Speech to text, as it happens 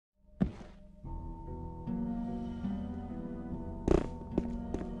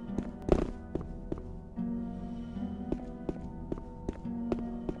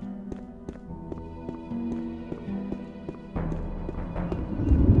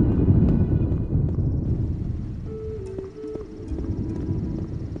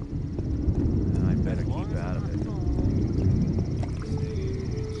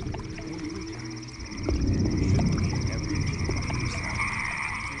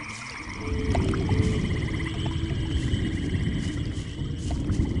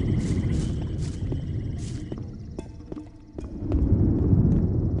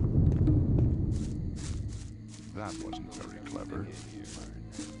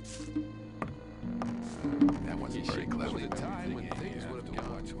That wasn't very clever. There was a time when things would have gone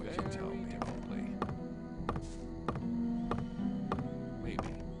what you tell me, probably.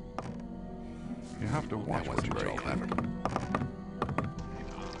 Maybe. You have to watch what you tell clever. me.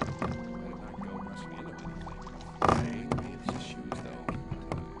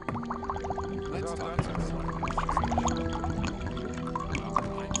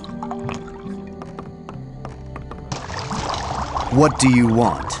 What do you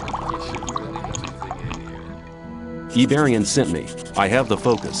want? Iberian sent me. I have the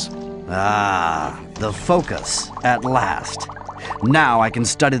focus. Ah, the focus, at last. Now I can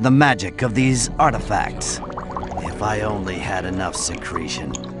study the magic of these artifacts. If I only had enough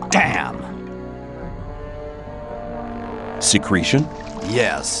secretion. Damn! Secretion?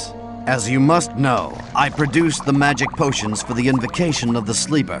 Yes. As you must know, I produced the magic potions for the invocation of the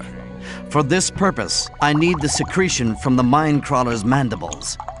sleeper. For this purpose, I need the secretion from the Mindcrawler's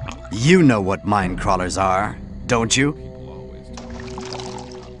mandibles. You know what Mindcrawlers are, don't you?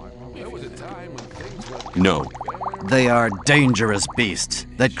 No. They are dangerous beasts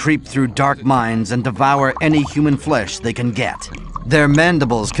that creep through dark mines and devour any human flesh they can get. Their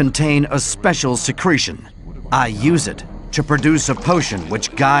mandibles contain a special secretion. I use it to produce a potion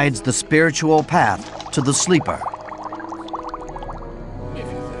which guides the spiritual path to the sleeper.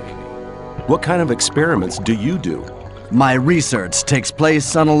 What kind of experiments do you do? My research takes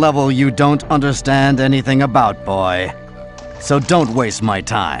place on a level you don't understand anything about, boy. So don't waste my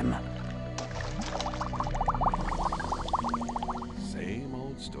time. Same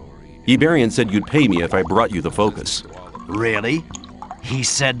old story. Iberian said you'd pay me if I brought you the focus. Really? He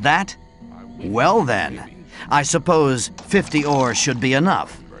said that? Well then, I suppose 50 ore should be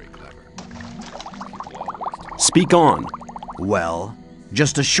enough. Speak on. Well,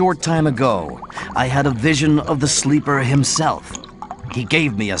 just a short time ago, I had a vision of the sleeper himself. He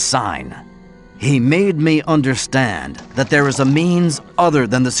gave me a sign. He made me understand that there is a means other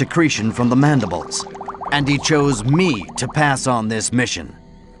than the secretion from the mandibles, and he chose me to pass on this mission.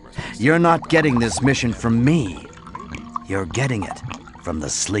 You're not getting this mission from me. You're getting it from the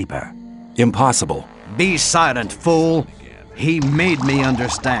sleeper. Impossible. Be silent, fool. He made me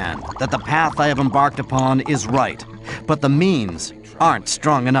understand that the path I have embarked upon is right, but the means aren't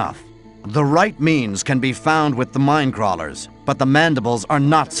strong enough. The right means can be found with the Mindcrawlers, but the mandibles are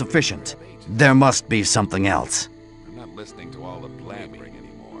not sufficient. There must be something else. I'm not listening to all the blabbering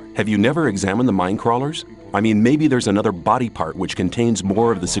anymore. Have you never examined the Mindcrawlers? I mean, maybe there's another body part which contains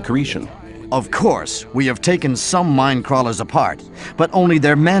more of the secretion. Of course, we have taken some Mindcrawlers apart, but only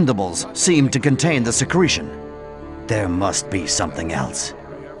their mandibles seem to contain the secretion. There must be something else.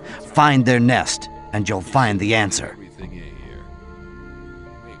 Find their nest, and you'll find the answer.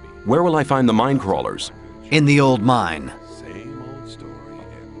 Where will I find the Mindcrawlers? In the old mine. Same old story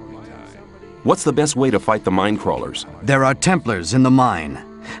every time. What's the best way to fight the Mindcrawlers? There are Templars in the mine.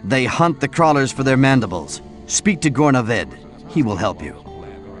 They hunt the crawlers for their mandibles. Speak to Gornavid. He will help you.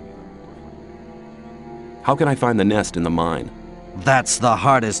 How can I find the nest in the mine? That's the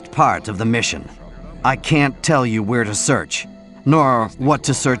hardest part of the mission. I can't tell you where to search, nor what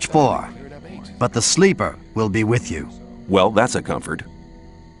to search for. But the sleeper will be with you. Well, that's a comfort.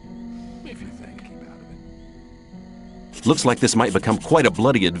 Looks like this might become quite a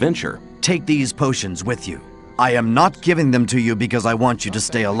bloody adventure. Take these potions with you. I am not giving them to you because I want you to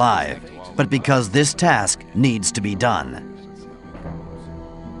stay alive, but because this task needs to be done.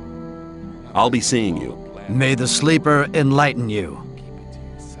 I'll be seeing you. May the sleeper enlighten you.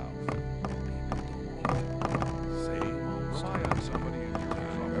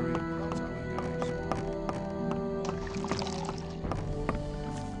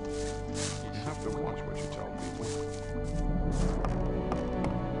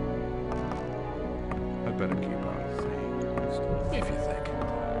 Better keep out. If you think.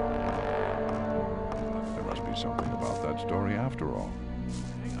 There must be something about that story after all.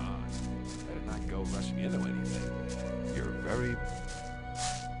 Hang on. Better not go rushing into anything. You're very...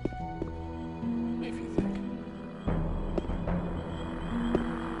 If you think.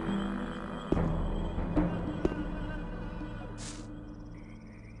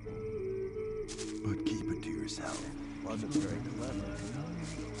 But keep it to yourself. Wasn't very clever.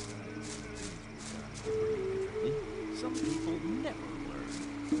 Some people never learn.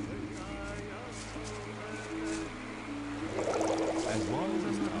 As long as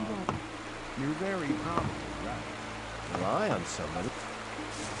it's not, you're very probably right. Rely on somebody.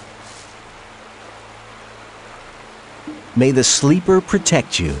 May the sleeper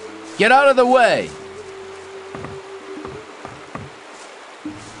protect you. Get out of the way!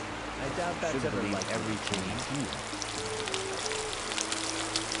 I doubt that's ever like everything here.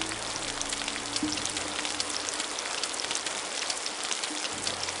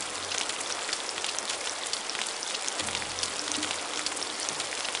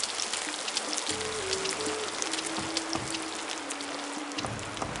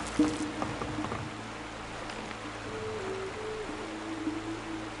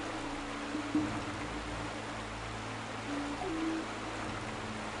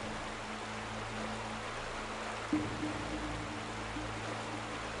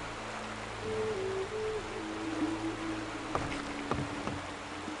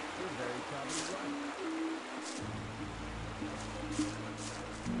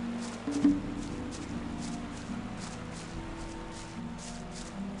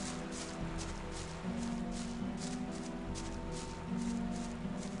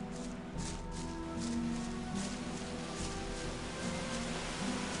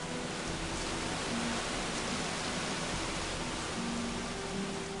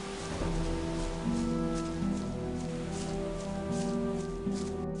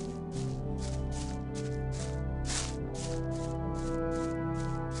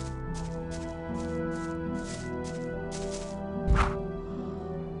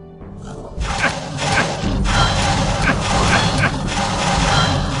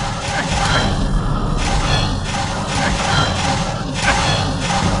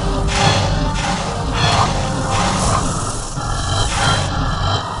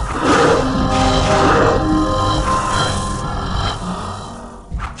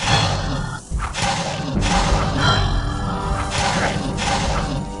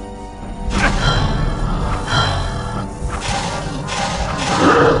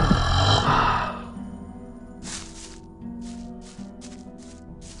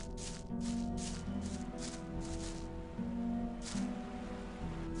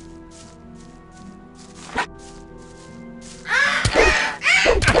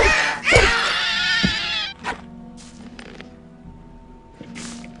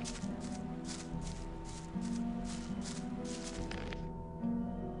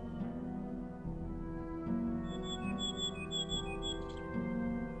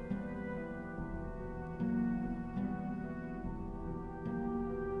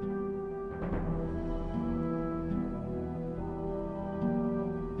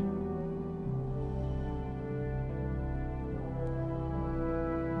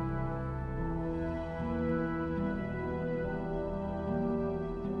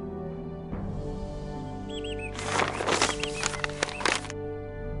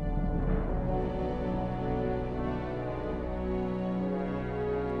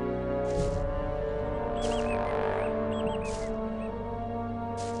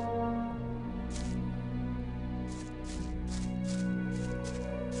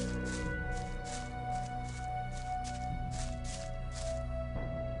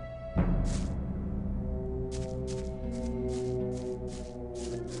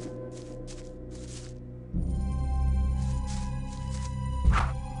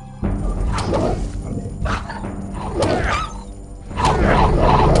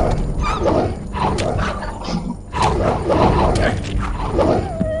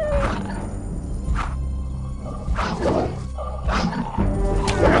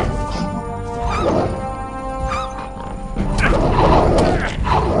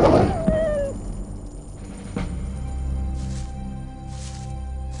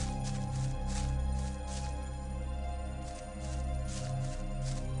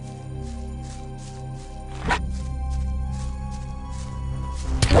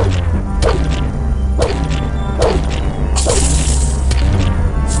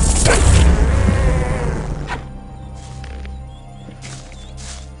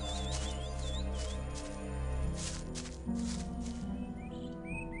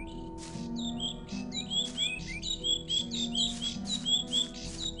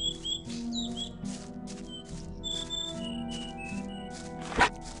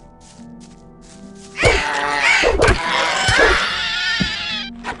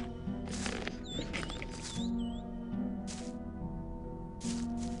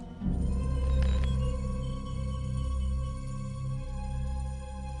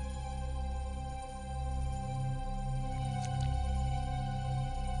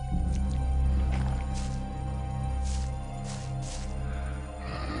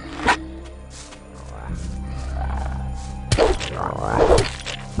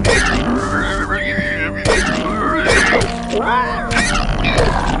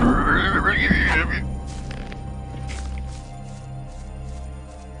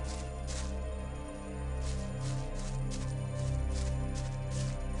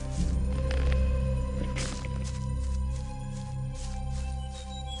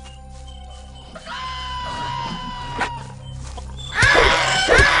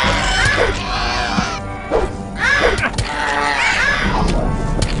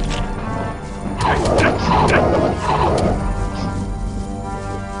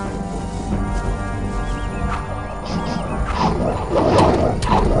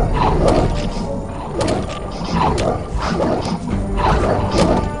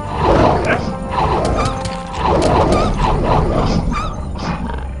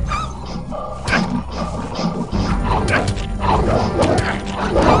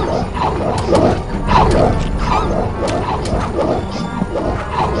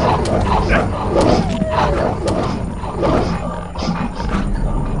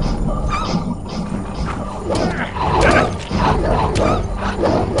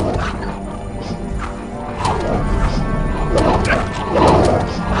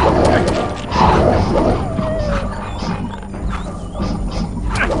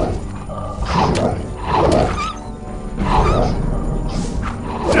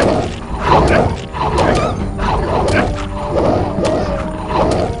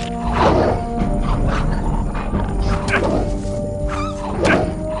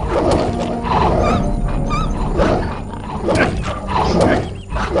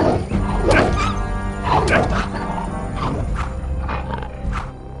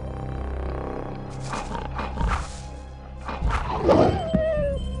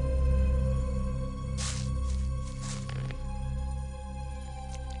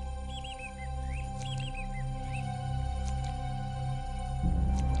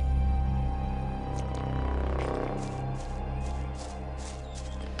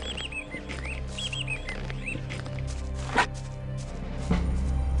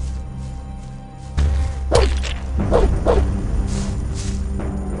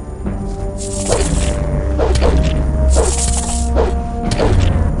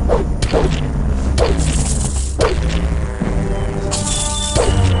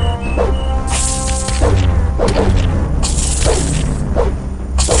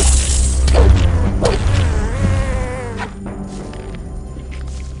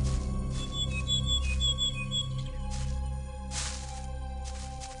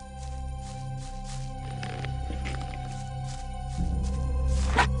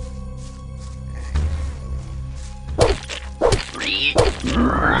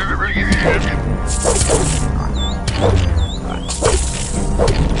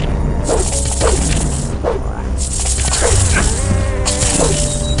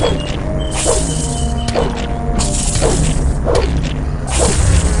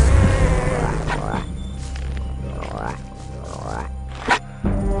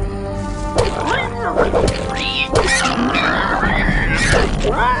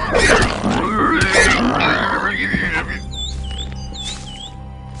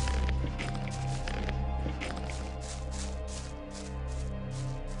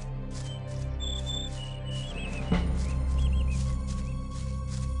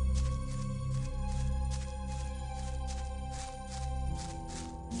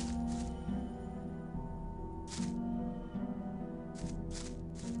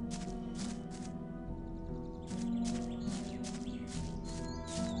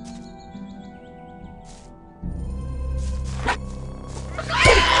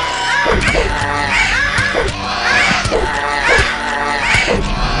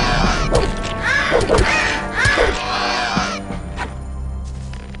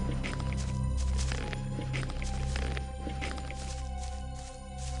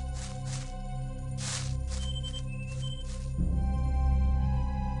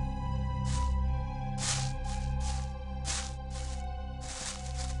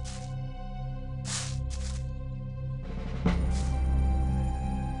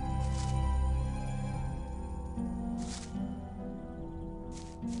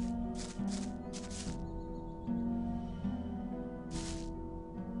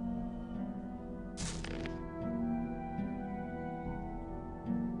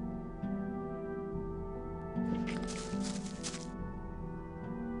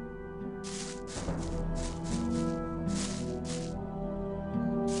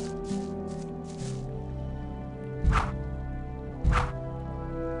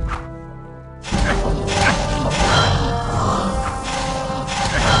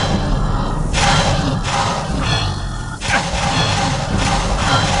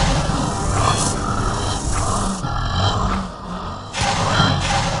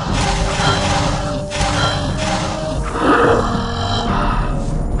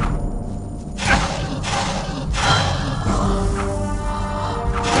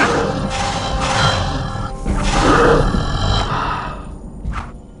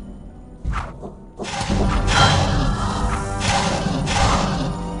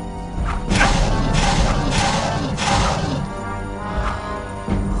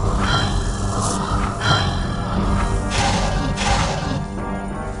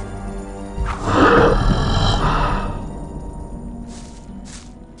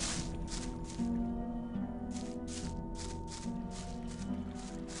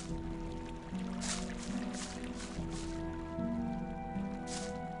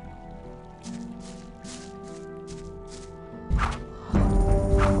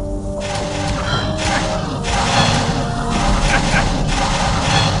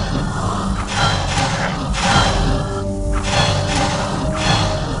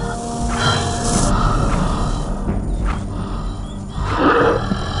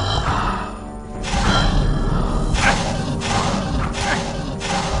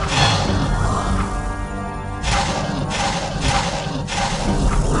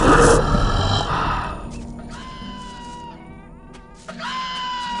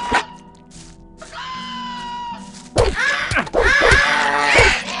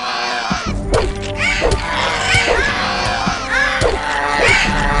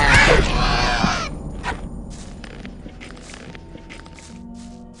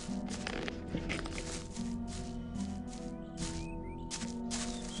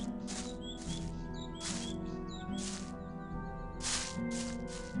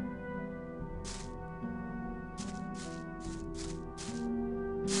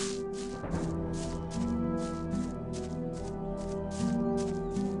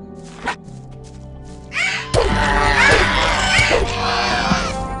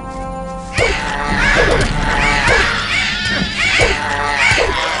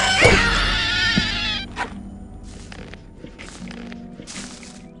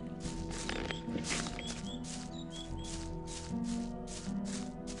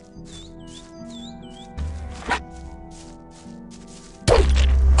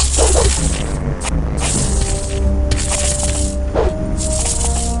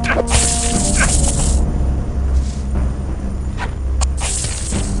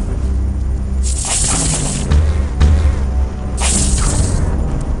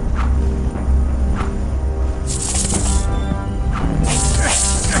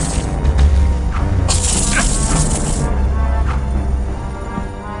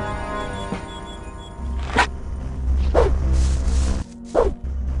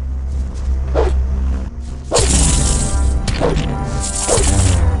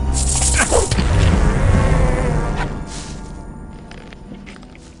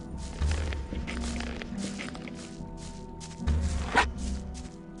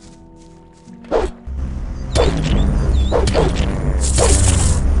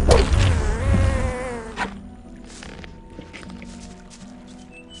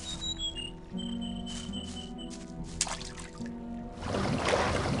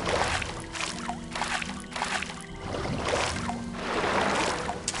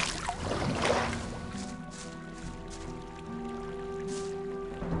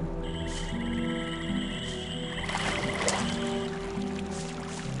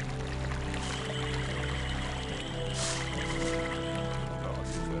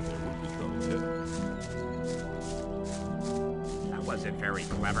 wasn't very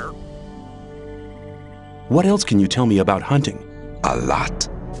clever. What else can you tell me about hunting? A lot,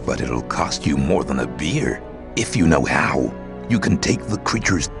 but it'll cost you more than a beer. If you know how, you can take the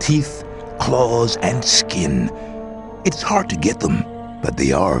creature's teeth, claws, and skin. It's hard to get them, but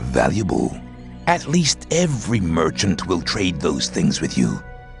they are valuable. At least every merchant will trade those things with you.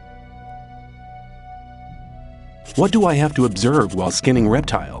 What do I have to observe while skinning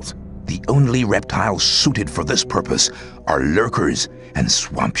reptiles? The only reptiles suited for this purpose are lurkers and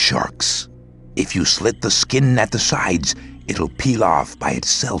swamp sharks. If you slit the skin at the sides, it'll peel off by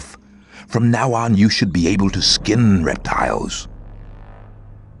itself. From now on, you should be able to skin reptiles.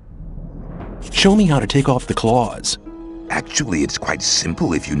 Show me how to take off the claws. Actually, it's quite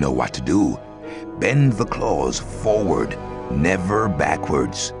simple if you know what to do. Bend the claws forward, never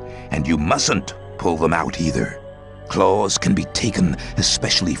backwards. And you mustn't pull them out either. Claws can be taken,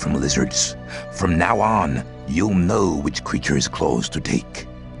 especially from lizards. From now on, you'll know which creature's claws to take.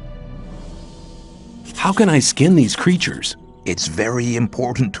 How can I skin these creatures? It's very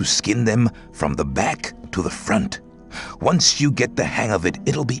important to skin them from the back to the front. Once you get the hang of it,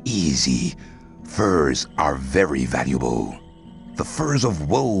 it'll be easy. Furs are very valuable. The furs of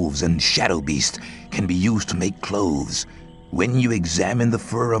wolves and shadow beasts can be used to make clothes. When you examine the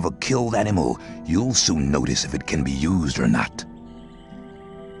fur of a killed animal, you'll soon notice if it can be used or not.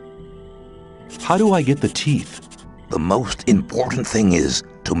 How do I get the teeth? The most important thing is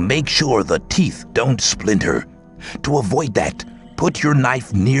to make sure the teeth don't splinter. To avoid that, put your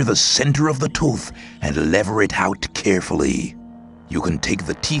knife near the center of the tooth and lever it out carefully. You can take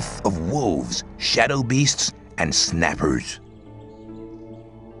the teeth of wolves, shadow beasts, and snappers.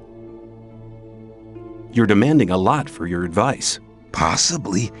 You're demanding a lot for your advice.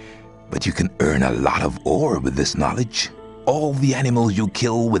 Possibly, but you can earn a lot of ore with this knowledge. All the animals you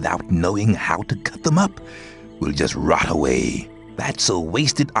kill without knowing how to cut them up will just rot away. That's a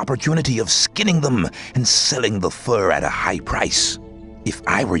wasted opportunity of skinning them and selling the fur at a high price. If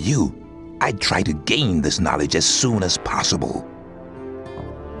I were you, I'd try to gain this knowledge as soon as possible.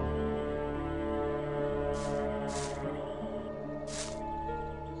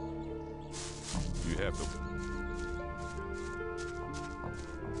 You have the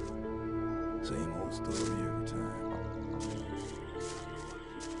same old story every time.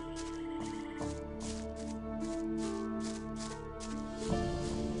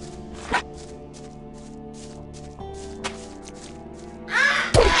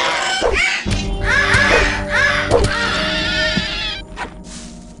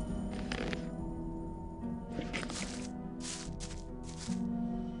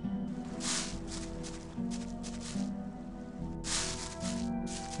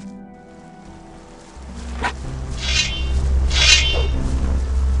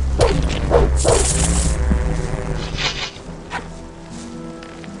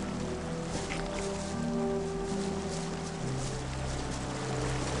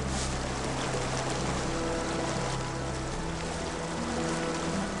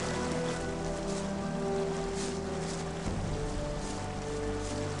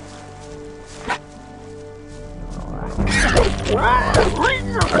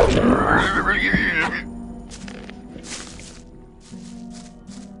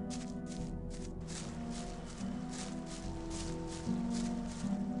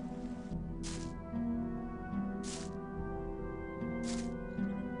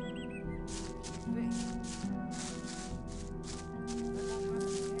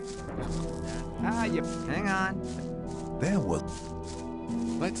 Hang on. There was...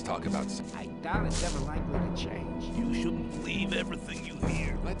 Let's talk about some... I doubt it's ever likely to change. You shouldn't believe everything you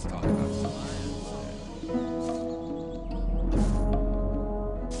hear. Let's talk about science.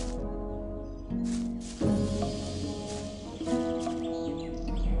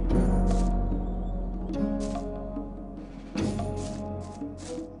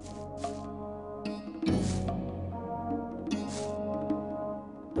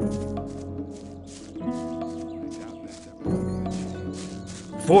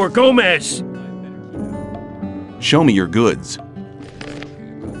 For Gomez! Show me your goods.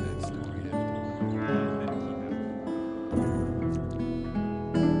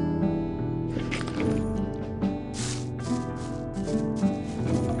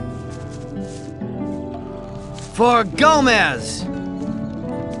 For Gomez!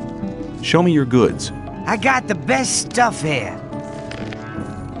 Show me your goods. I got the best stuff here.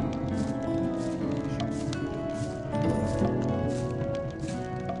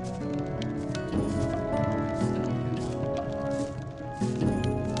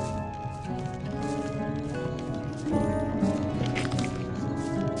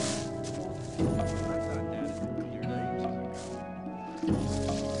 I'd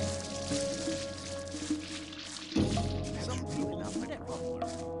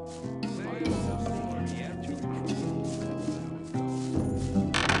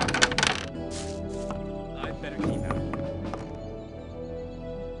better keep out of it.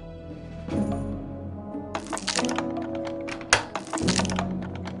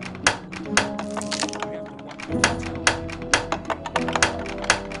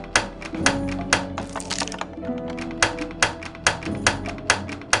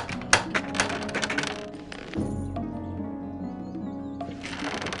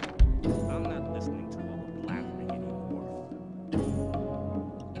 I'm not listening to all the blabbering anymore.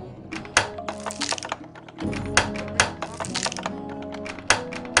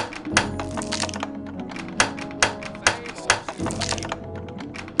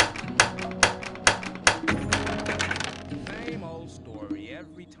 Same old story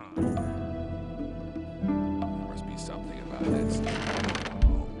every time. There must be something about that stuff.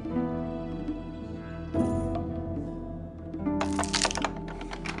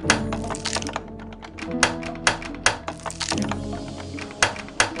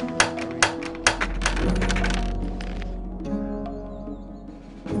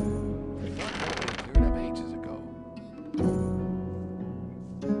 Cleared up ages ago.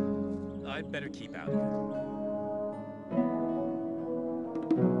 I'd better keep out of it.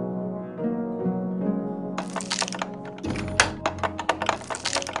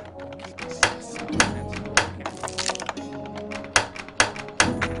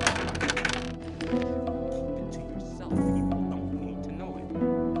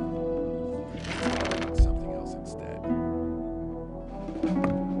 Something else instead.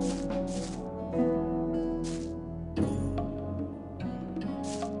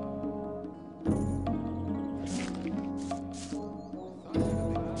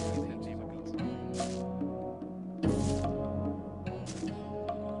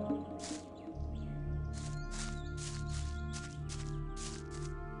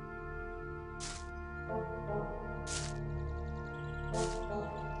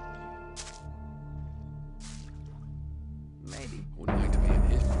 Maybe. Wouldn't like to be in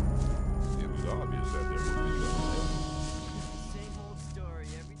his. It was obvious that there would be trouble. Same old story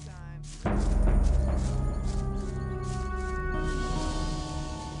every time.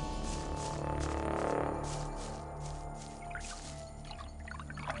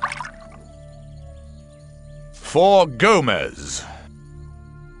 For Gomez.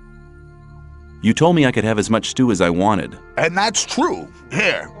 You told me I could have as much stew as I wanted. And that's true.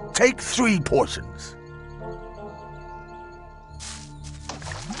 Here, take 3 portions.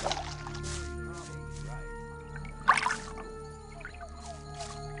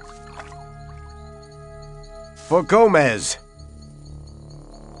 For Gomez.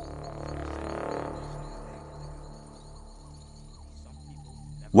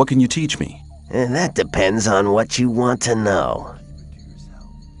 What can you teach me? And that depends on what you want to know.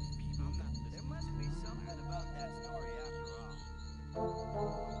 There must be something about that story after all.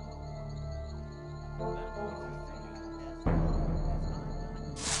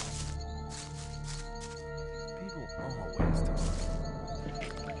 People always talk.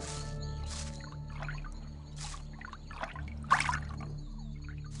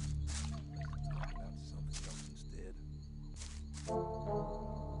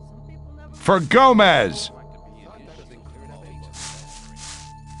 For Gomez. I'd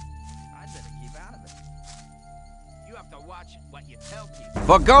better keep out of it. You have to watch what you tell people.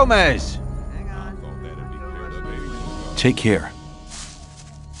 For Gomez! Hang on. Thought that'd be cleared up ages ago. Take care.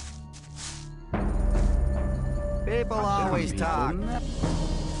 People always talk. Yeah.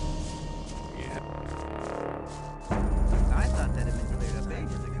 I thought that had been cleared up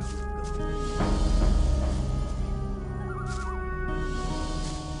ages ago.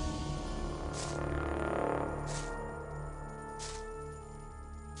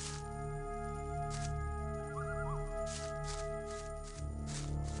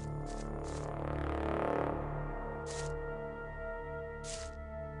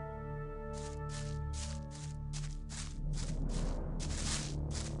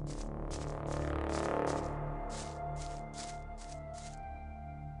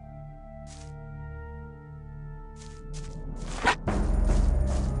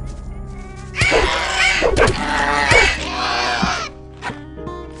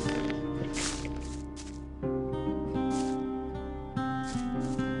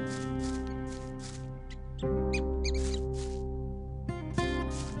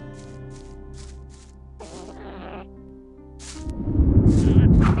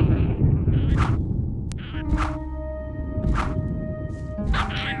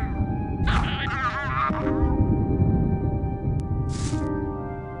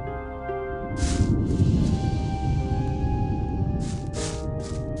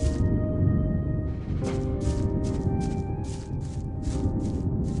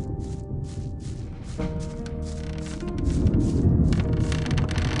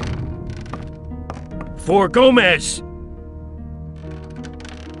 For Gomez!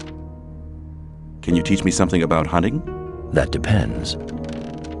 Can you teach me something about hunting? That depends.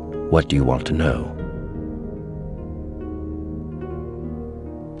 What do you want to know?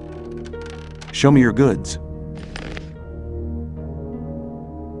 Show me your goods.